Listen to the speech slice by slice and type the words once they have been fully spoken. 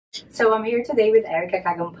So I'm here today with Erika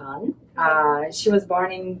Cagampan. She was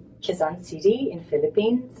born in Quezon City in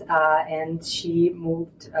Philippines, and she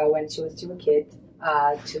moved when she was still a kid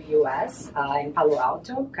to US in Palo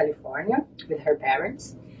Alto, California, with her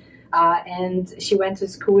parents. And she went to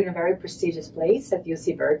school in a very prestigious place at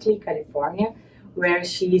UC Berkeley, California, where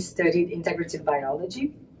she studied integrative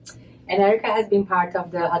biology. And Erika has been part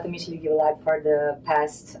of the Hotamışlıgil lab for the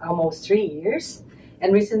past almost 3 years.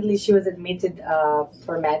 And recently she was admitted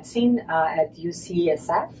for medicine at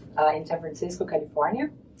UCSF in San Francisco, California.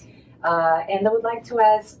 And I would like to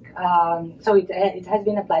ask, so it has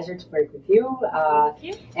been a pleasure to work with you. Thank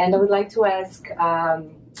you. And I would like to ask,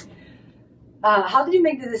 how did you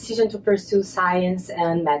make the decision to pursue science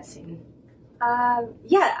and medicine?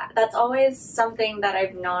 Yeah, that's always something that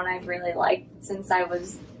I've known I've really liked since I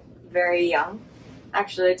was very young.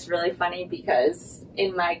 Actually, it's really funny because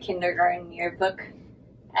in my kindergarten yearbook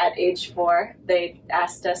at age 4, they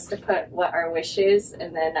asked us to put what our wish is,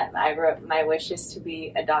 and then I wrote my wish is to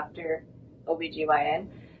be a doctor, OBGYN.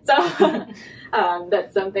 So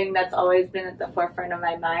that's something that's always been at the forefront of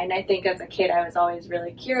my mind. I think as a kid I was always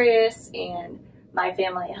really curious, and my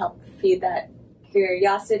family helped feed that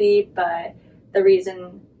curiosity, but the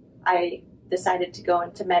reason I decided to go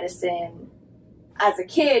into medicine as a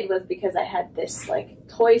kid was because I had this like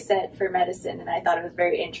toy set for medicine and I thought it was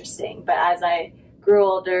very interesting. But as I grew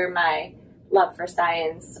older, my love for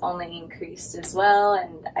science only increased as well,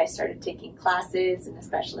 and I started taking classes, and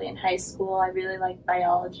especially in high school I really liked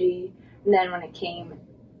biology. And then when it came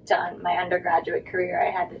to my undergraduate career,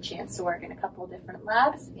 I had the chance to work in a couple of different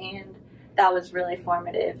labs, and that was really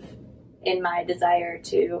formative in my desire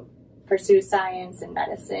to pursue science and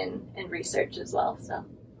medicine and research as well. So.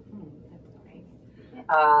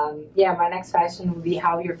 Yeah, my next question would be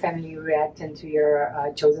how your family reacted to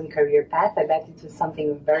your chosen career path. I bet it was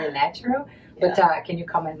something very natural, but can you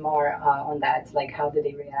comment more on that? Like, how did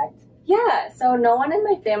they react? Yeah, so no one in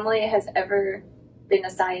my family has ever been a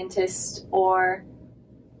scientist or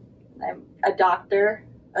a doctor.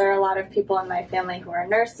 There are a lot of people in my family who are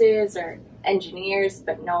nurses or engineers,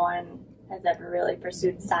 but no one has ever really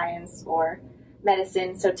pursued science or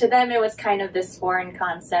medicine. So to them, it was kind of this foreign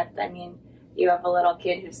concept. I mean, you have a little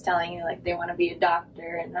kid who's telling you like they want to be a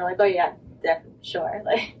doctor, and they're like, oh yeah, definitely, sure.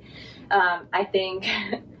 Like, I think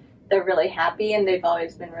they're really happy, and they've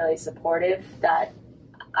always been really supportive that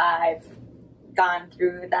I've gone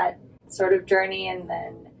through that sort of journey. And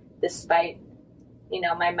then despite,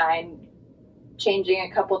 my mind changing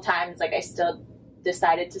a couple times, like I still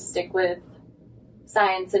decided to stick with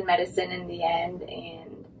science and medicine in the end.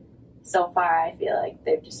 And so far I feel like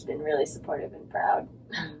they've just been really supportive and proud.